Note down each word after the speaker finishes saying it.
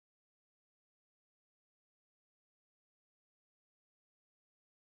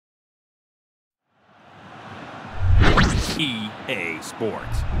EA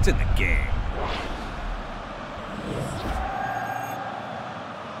Sports. It's in the game.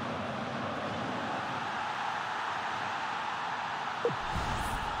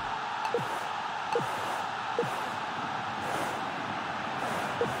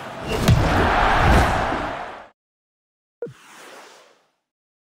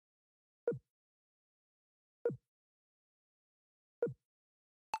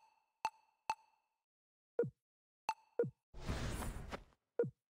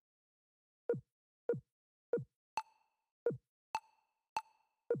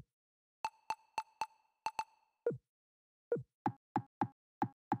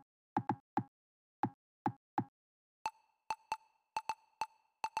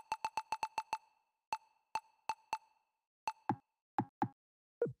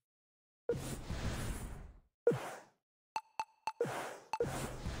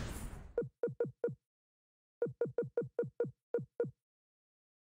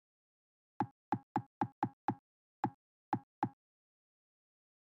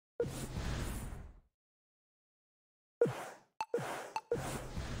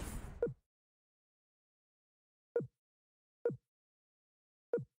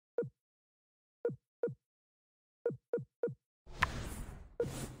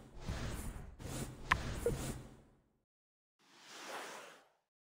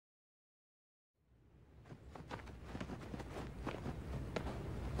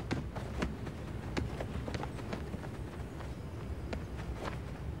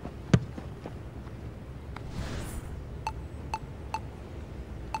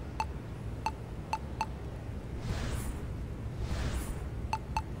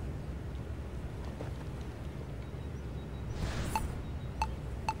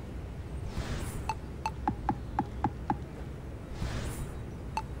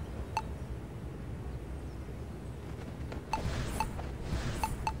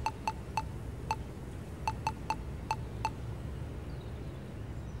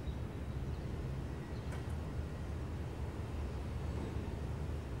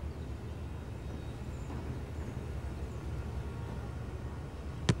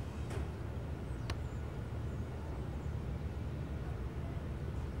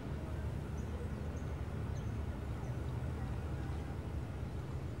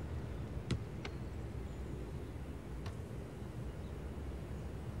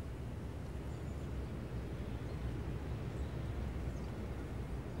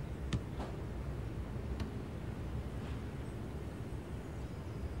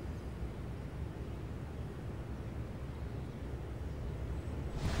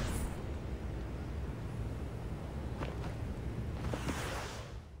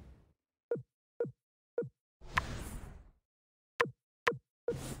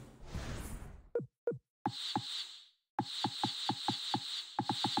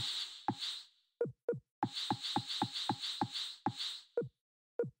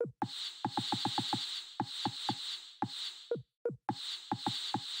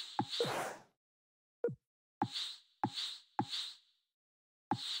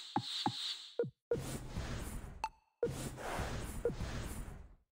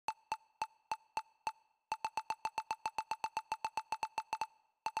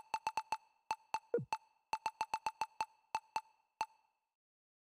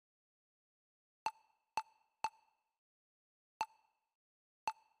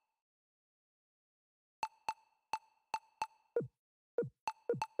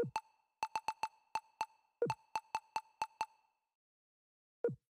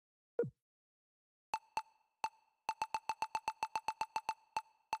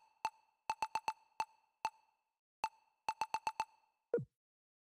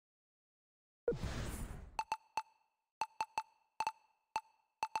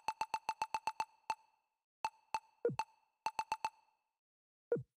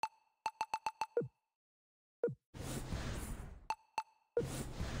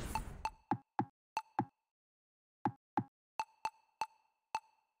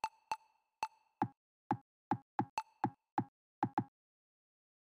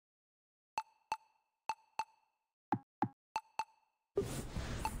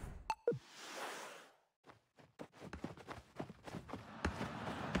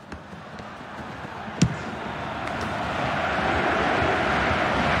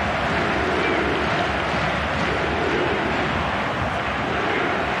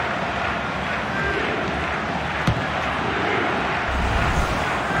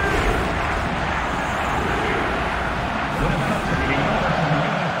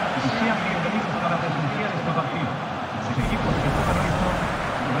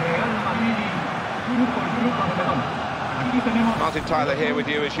 Martin Tyler here with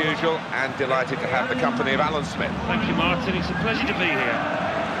you as usual, and delighted to have the company of Alan Smith. Thank you, Martin. It's a pleasure to be here.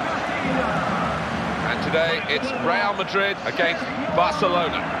 And today it's Real Madrid against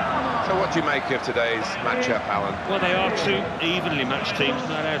Barcelona. So what do you make of today's matchup, Alan? Well, they are two evenly matched teams,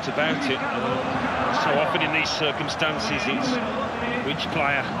 no doubt about it. So often in these circumstances, it's which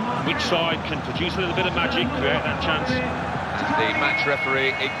player, which side can produce a little bit of magic, create that chance. And the match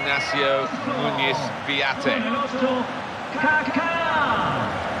referee, Ignacio Muñiz Viate. Con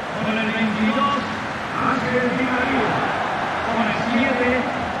el 22, Ángel Di María. Con el 7,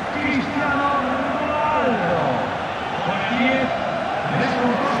 Cristiano Ronaldo. Con el 10,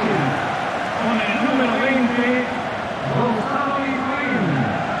 Mesut Özil. Con el número 20, Gonzalo Higuaín.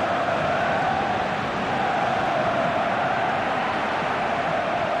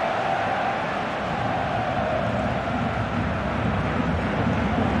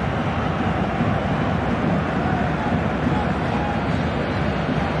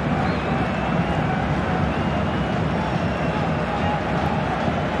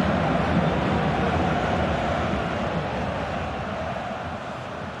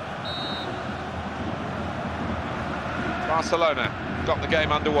 Barcelona got the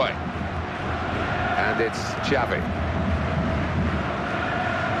game underway. And it's Xavi.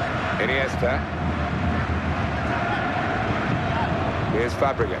 Iniesta. Here's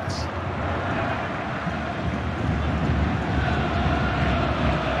Fabregas.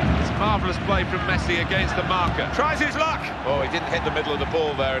 It's marvellous play from Messi against the marker. Tries his luck. Oh, he didn't hit the middle of the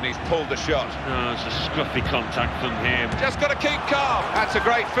ball there, and he's pulled the shot. Oh, it's a scruffy contact from him. Just got to keep calm. That's a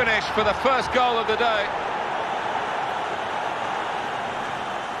great finish for the first goal of the day.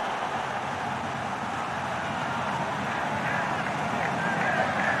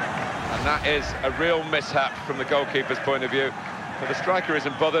 And that is a real mishap from the goalkeeper's point of view. But the striker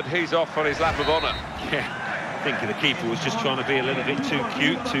isn't bothered, he's off on his lap of honour. Yeah, I think the keeper was just trying to be a little bit too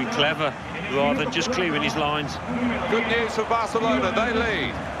cute, too clever, rather than just clearing his lines. Good news for Barcelona, they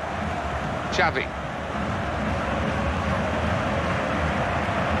lead. Xavi.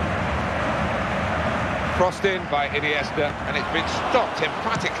 Crossed in by Iniesta, and it's been stopped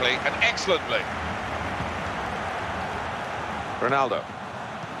emphatically and excellently. Ronaldo.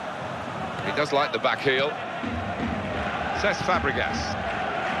 He does like the back heel. Says Fabregas.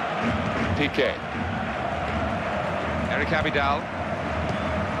 Piqué. Eric Abidal.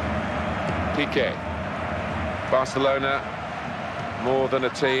 Piqué. Barcelona, more than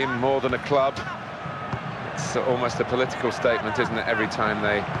a team, more than a club. It's almost a political statement, isn't it, every time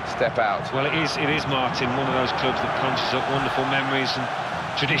they step out? Well, it is, Martin, one of those clubs that conjures up wonderful memories and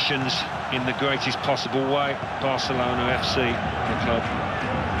traditions in the greatest possible way. Barcelona FC, the club.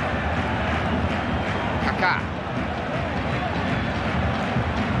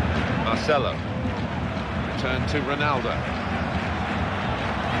 Marcelo. Return to Ronaldo.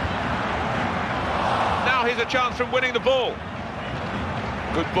 Now here's a chance from winning the ball.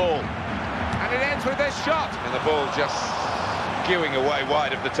 Good ball. And it ends with this shot. And the ball just skewing away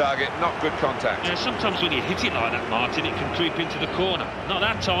wide of the target. Not good contact. Yeah, sometimes when you hit it like that, Martin, it can creep into the corner. Not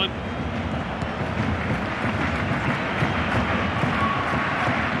that time.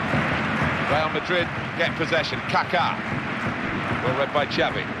 Real Madrid get possession. Kaká. Well read by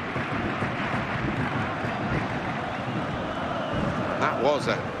Xavi. That was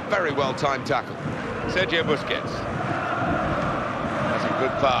a very well-timed tackle. Sergio Busquets. That's a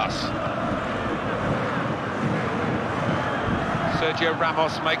good pass. Sergio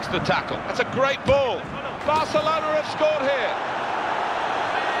Ramos makes the tackle. That's a great ball. Barcelona have scored here.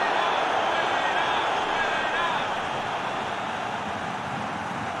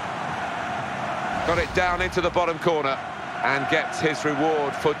 Got it down into the bottom corner and gets his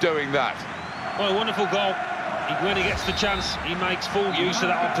reward for doing that. Well, a wonderful goal. When he gets the chance, he makes full use of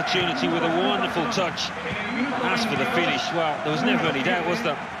that opportunity with a wonderful touch. As for the finish, well, there was never any doubt, was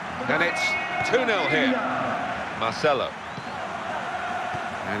there? And it's 2-0 here. Marcelo.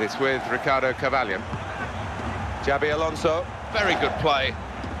 And it's with Ricardo Carvalho. Xabi Alonso. Very good play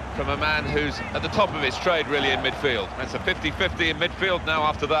from a man who's at the top of his trade, really, in midfield. That's a 50-50 in midfield now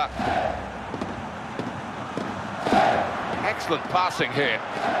after that. Excellent passing here.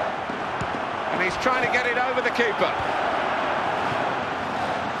 And he's trying to get it over the keeper.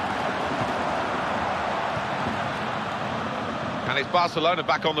 And it's Barcelona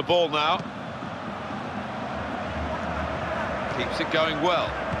back on the ball now. Keeps it going well.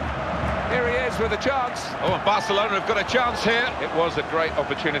 Here he is with a chance. Oh, and Barcelona have got a chance here. It was a great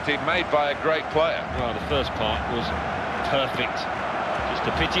opportunity made by a great player. Well, the first part was perfect. Just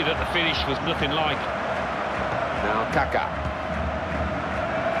a pity that the finish was nothing like. Now Kaká.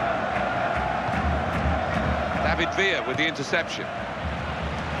 David Villa with the interception.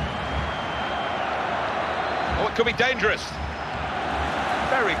 Oh, it could be dangerous.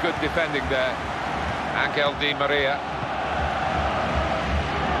 Very good defending there. Angel Di Maria.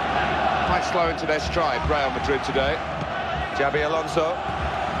 Quite slow into their stride, Real Madrid today. Xabi Alonso.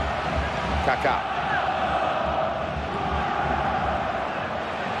 Kaká.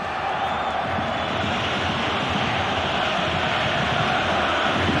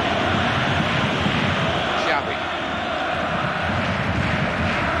 Xavi.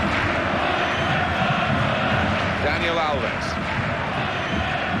 Daniel Alves.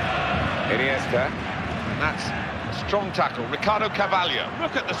 Iniesta. And that's a strong tackle. Ricardo Carvalho.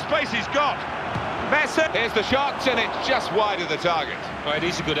 Look at the space he's got. Messi. Here's the shot, and it's just wide of the target. Well, it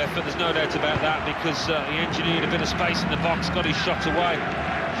is a good effort, there's no doubt about that, because he engineered a bit of space in the box, got his shot away,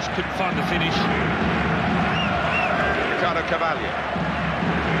 just couldn't find the finish. Ricardo Carvalho.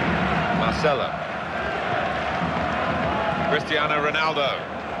 Marcelo. Cristiano Ronaldo.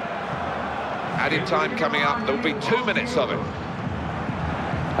 Added time coming up, there'll be 2 minutes of it.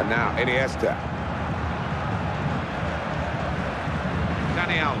 And now Iniesta.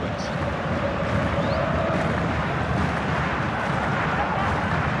 Dani Alves.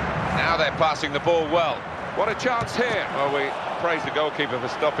 Now they're passing the ball well. What a chance here. Well, we praise the goalkeeper for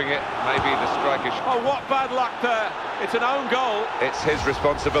stopping it. Maybe the striker... Oh, what bad luck there. It's an own goal. It's his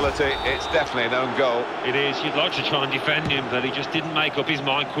responsibility. It's definitely an own goal. It is. You'd like to try and defend him, but he just didn't make up his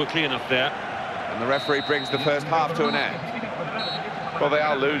mind quickly enough there. And the referee brings the first half to an end. Well, they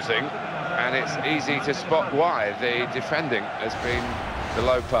are losing, and it's easy to spot why. The defending has been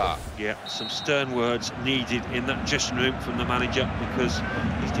below par. Yeah, some stern words needed in that dressing room from the manager, because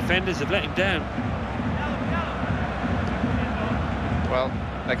his defenders have let him down. Well,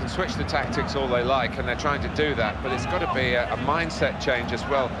 they can switch the tactics all they like, and they're trying to do that, but it's got to be a mindset change as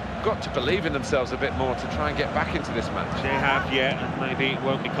well. Got to believe in themselves a bit more to try and get back into this match. They have, yeah, and maybe it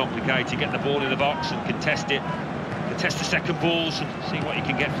won't be complicated. Get the ball in the box and contest it. Contest the second balls and see what you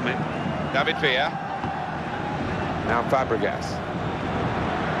can get from it. David Villa. Now Fabregas.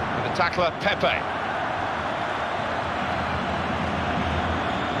 And the tackler, Pepe.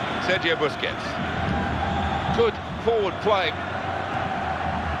 Sergio Busquets. Good forward play.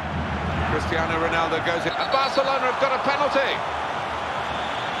 Cristiano Ronaldo goes in. And Barcelona have got a penalty.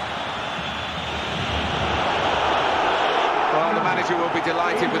 Well, the manager will be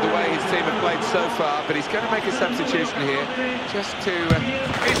delighted with the way his team have played so far, but he's going to make a substitution here just to...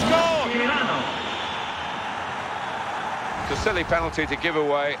 He scored! It's a silly penalty to give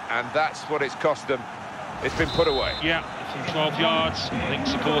away, and that's what it's cost them. It's been put away. Yeah, from 12 yards. I think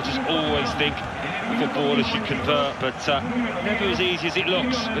supporters always think footballers should convert, but never as easy as it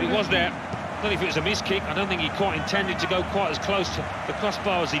looks. But it was there. I don't know if it was a miss kick. I don't think he quite intended to go quite as close to the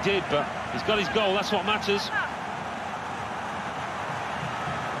crossbar as he did, but he's got his goal. That's what matters.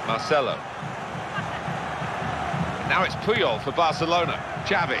 Marcelo. Now it's Puyol for Barcelona.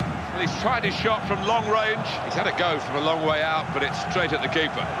 Xavi. Well, he's tried his shot from long range. He's had a go from a long way out, but it's straight at the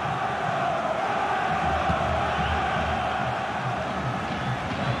keeper.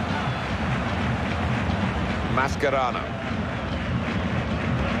 Mascherano.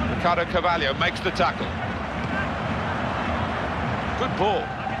 Ricardo Carvalho makes the tackle. Good ball.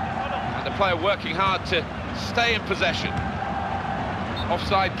 And the player working hard to stay in possession.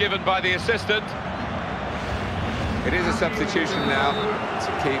 Offside given by the assistant. It is a substitution now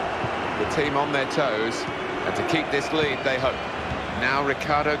to keep the team on their toes and to keep this lead, they hope. Now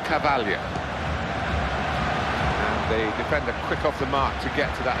Ricardo Carvalho. And the defender quick off the mark to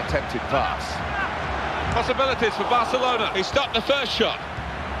get to that attempted pass. Possibilities for Barcelona. He stopped the first shot.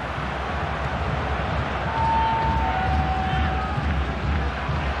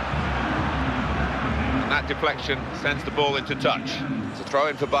 And that deflection sends the ball into touch. It's a throw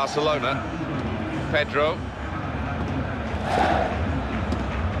in for Barcelona. Pedro.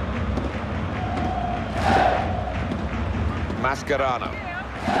 Mascherano.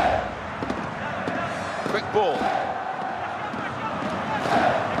 Quick ball.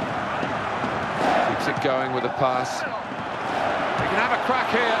 Keeps it going with a pass. He can have a crack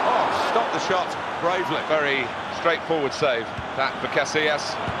here. Oh, stop the shot bravely. Very straightforward save, that for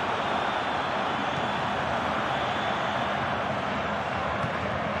Casillas.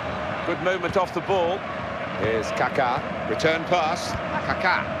 Good movement off the ball. Here's Kaká. Return pass.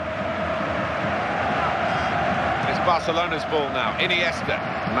 Kaká. It's Barcelona's ball now. Iniesta.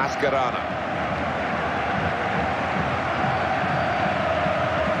 Mascherano.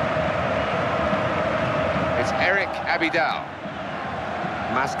 It's Eric Abidal.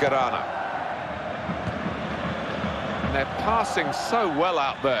 Mascherano. And they're passing so well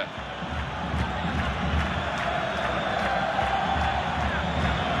out there.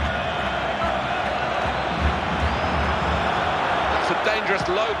 dangerous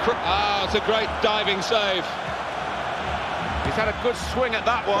low... Ah, it's a great diving save. He's had a good swing at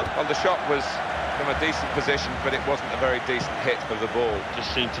that one. Well, the shot was from a decent position, but it wasn't a very decent hit of the ball.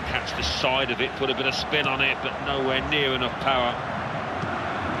 Just seemed to catch the side of it, put a bit of spin on it, but nowhere near enough power.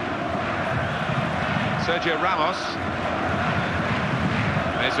 Sergio Ramos.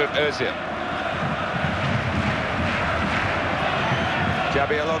 Mesut Özil.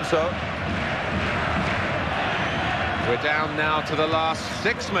 Xabi Alonso. We're down now to the last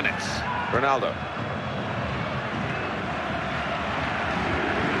 6 minutes. Ronaldo.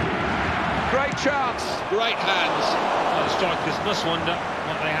 Great chance, great hands. Well, the strikers must wonder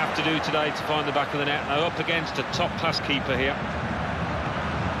what they have to do today to find the back of the net. They're up against a top-class keeper here.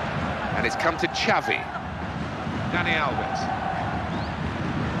 And it's come to Xavi. Dani Alves.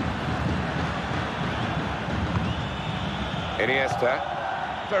 Iniesta.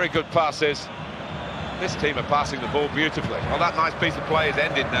 Very good passes. This team are passing the ball beautifully. Well, that nice piece of play is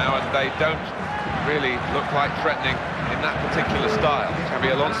ended now, and they don't really look like threatening in that particular style.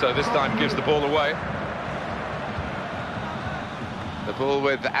 Xabi Alonso this time gives the ball away. The ball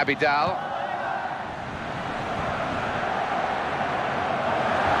with Abidal.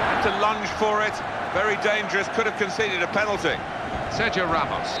 Had to lunge for it. Very dangerous. Could have conceded a penalty. Sergio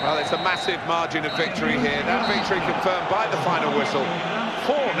Ramos. Well, it's a massive margin of victory here. That victory confirmed by the final whistle.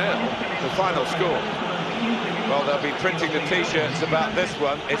 4-0, the final score. Well, they'll be printing the T-shirts about this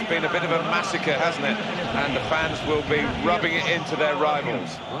one. It's been a bit of a massacre, hasn't it? And the fans will be rubbing it into their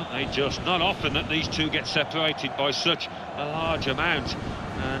rivals. Well, they just, not often that these two get separated by such a large amount.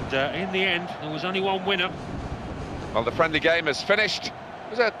 And in the end, there was only one winner. Well, the friendly game is finished. It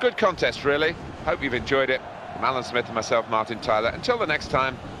was a good contest, really. Hope you've enjoyed it. From Alan Smith and myself, Martin Tyler. Until the next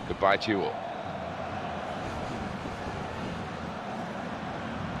time, goodbye to you all.